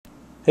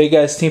Hey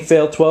guys, Team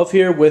Fail 12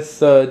 here with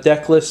the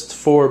deck list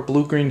for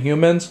Blue-Green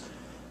Humans.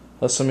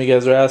 Some of you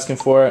guys are asking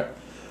for it.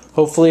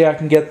 Hopefully I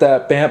can get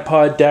that Bant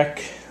Pod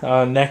deck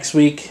next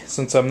week,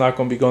 since I'm not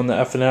going to be going to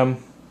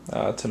F&M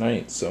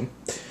tonight.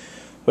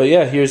 But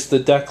yeah, here's the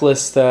deck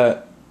list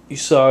that you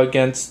saw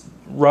against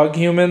Rug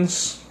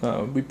Humans.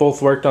 We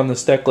both worked on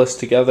this deck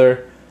list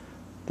together,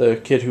 the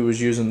kid who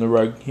was using the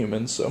Rug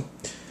Humans. So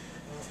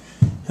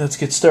let's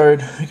get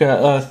started. We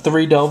got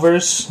 3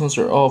 Delvers. Those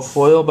are all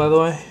foil, by the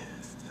way.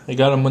 I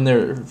got them when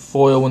they're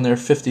foil, when they're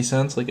 50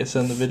 cents, like I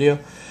said in the video.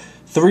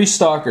 3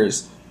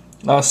 Stalkers.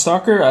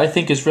 Stalker, I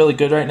think, is really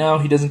good right now.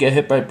 He doesn't get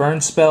hit by burn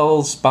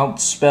spells,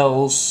 bounce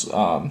spells,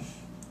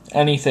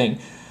 anything.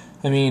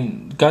 I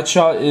mean,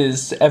 Gutshot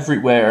is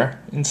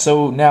everywhere, and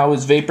so now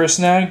is Vapor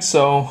Snag,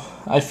 so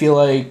I feel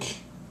like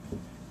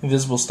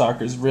Invisible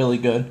Stalker is really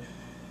good.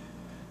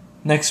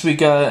 Next we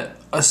got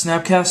a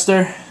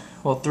Snapcaster.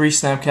 Well, 3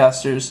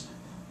 Snapcasters.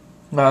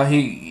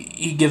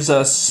 He gives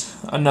us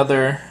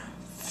another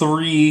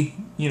 3,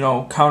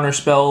 counter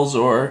spells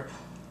or,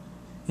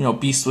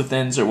 Beast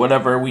Withins or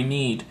whatever we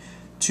need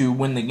to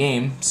win the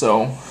game.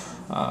 So,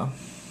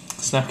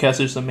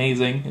 Snapcaster's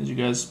amazing, as you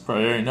guys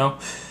probably already know.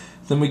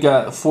 Then we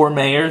got 4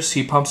 Mayors.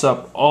 He pumps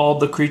up all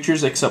the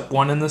creatures except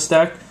 1 in this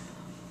deck.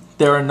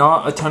 There are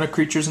not a ton of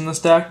creatures in this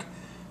deck,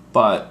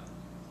 but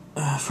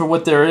for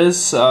what there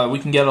is, we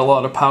can get a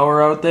lot of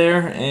power out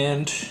there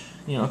and,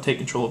 take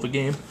control of a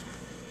game.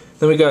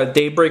 Then we got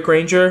Daybreak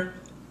Ranger.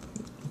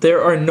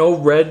 There are no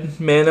red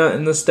mana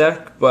in this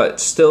deck,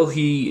 but still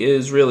he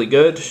is really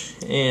good,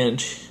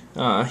 and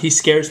he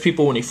scares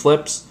people when he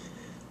flips,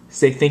 because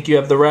they think you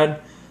have the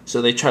red,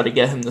 so they try to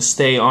get him to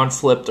stay on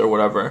flipped or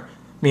whatever,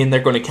 meaning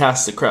they're going to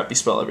cast the crappy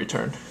spell every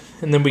turn.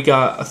 And then we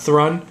got a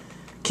Thrun.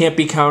 Can't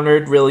be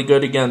countered, really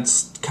good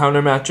against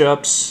counter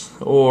matchups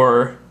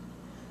or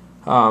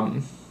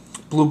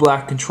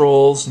blue-black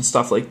controls and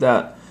stuff like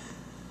that.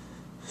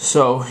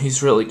 So,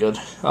 he's really good.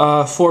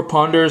 4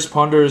 Ponders.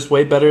 Ponder is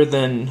way better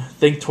than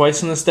Think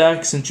Twice in this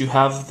deck, since you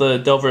have the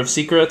Delver of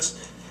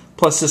Secrets.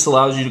 Plus, this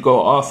allows you to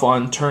go off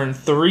on turn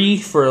 3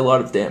 for a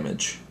lot of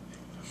damage.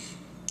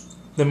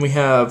 Then we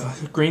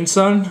have Green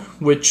Sun,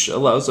 which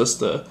allows us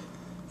to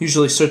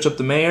usually search up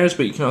the Mayors,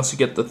 but you can also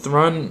get the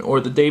Thrun or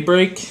the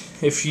Daybreak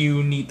if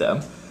you need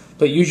them.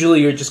 But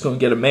usually you're just going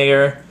to get a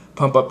Mayor,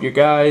 pump up your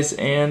guys,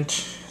 and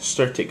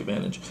start to take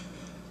advantage.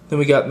 Then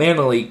we got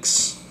Mana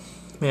Leaks.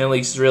 Mana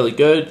Leaks is really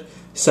good.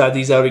 Side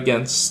these out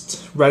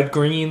against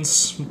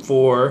red-greens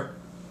for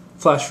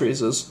flash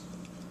freezes.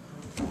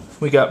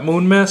 We got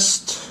Moon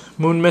Mist.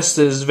 Moon Mist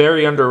is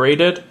very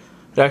underrated.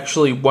 It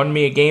actually won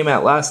me a game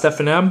at last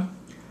F&M.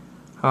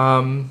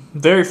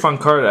 Very fun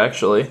card,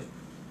 actually.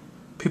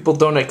 People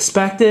don't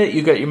expect it.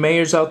 You got your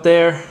Mayors out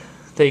there.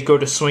 They go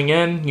to swing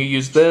in. You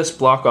use this,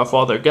 block off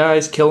all their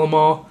guys, kill them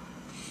all.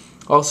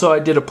 Also, I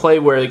did a play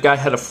where the guy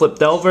had a flip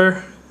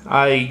Delver.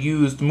 I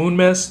used Moon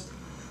Mist.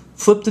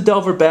 Flipped the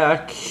Delver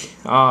back. He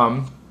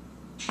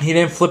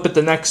didn't flip it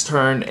the next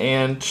turn,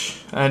 and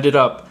I ended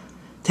up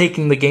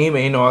taking the game.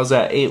 I was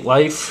at 8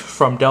 life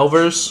from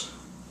Delvers,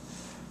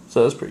 so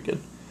that was pretty good.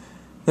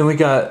 Then we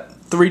got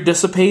 3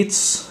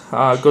 Dissipates.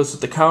 Goes with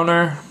the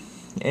counter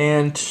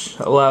and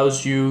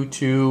allows you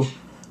to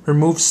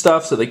remove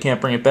stuff so they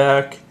can't bring it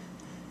back.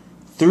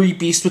 3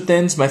 Beast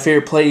Withins. My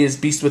favorite play is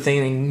Beast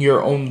Within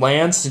your own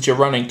lands. Since you're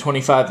running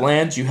 25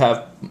 lands, you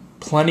have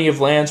plenty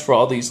of lands for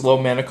all these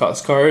low mana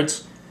cost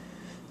cards.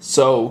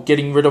 So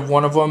getting rid of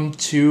one of them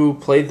to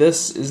play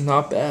this is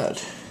not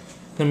bad.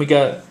 Then we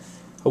got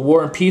a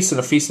War and Peace and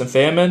a Feast and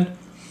Famine.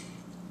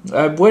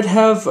 I would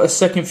have a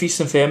second Feast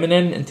and Famine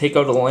in and take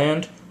out a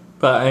land,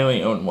 but I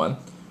only own 1.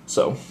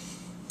 So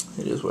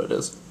it is what it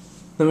is.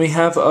 Then we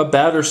have a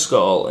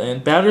Batterskull,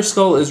 and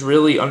Batterskull is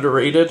really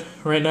underrated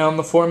right now in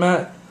the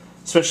format,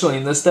 especially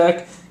in this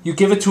deck. You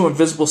give it to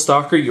Invisible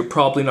Stalker, you're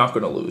probably not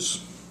going to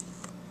lose.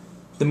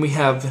 Then we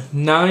have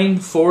 9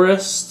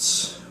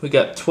 Forests. We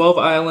got 12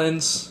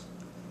 Islands,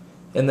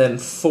 and then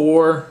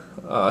 4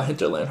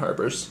 Hinterland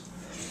Harbors.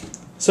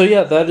 So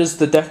yeah, that is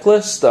the deck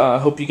list.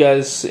 Hope you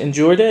guys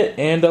enjoyed it,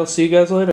 and I'll see you guys later.